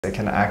It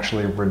can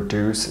actually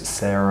reduce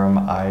serum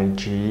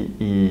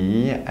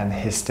IgE and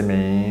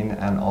histamine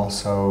and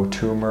also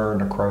tumor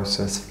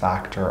necrosis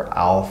factor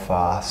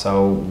alpha.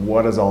 So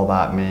what does all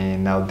that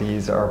mean? Now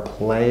these are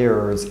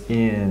players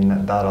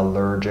in that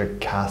allergic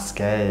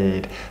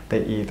cascade.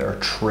 They either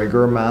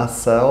trigger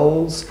mast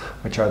cells,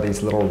 which are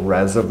these little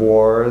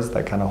reservoirs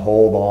that kind of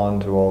hold on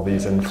to all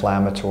these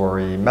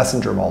inflammatory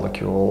messenger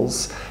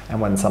molecules,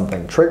 and when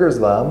something triggers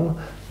them,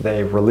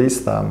 they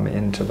release them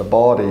into the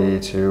body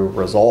to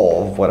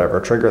resolve whatever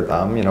triggered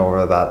them, you know,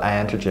 where that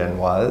antigen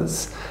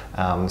was.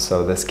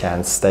 So this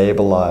can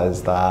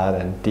stabilize that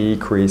and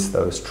decrease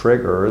those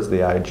triggers, the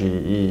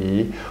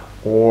IgE,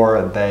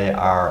 or they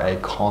are a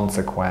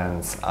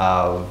consequence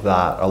of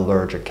that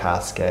allergic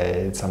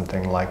cascade,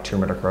 something like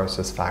tumor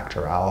necrosis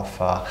factor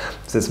alpha.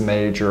 It's this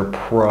major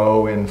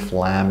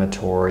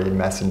pro-inflammatory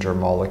messenger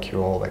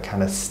molecule that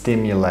kind of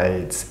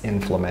stimulates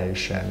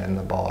inflammation in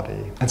the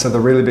body. And so the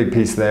really big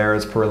piece there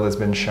is Perilla has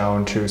been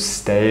shown to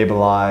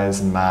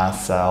stabilize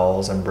mast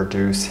cells and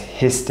reduce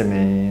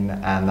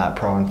histamine and that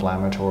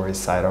pro-inflammatory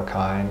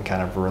cytokine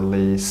kind of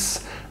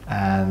release.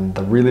 And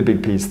the really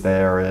big piece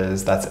there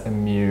is that's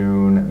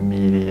immune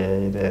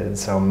mediated.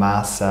 So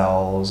mast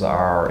cells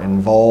are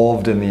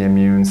involved in the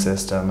immune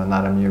system and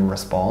that immune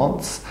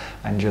response,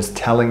 and just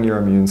telling your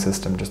immune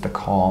system just to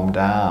calm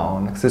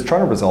down, because it's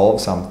trying to resolve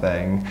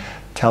something,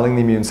 telling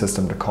the immune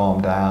system to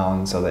calm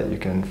down so that you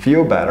can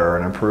feel better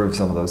and improve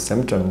some of those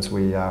symptoms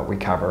we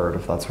covered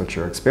if that's what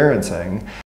you're experiencing.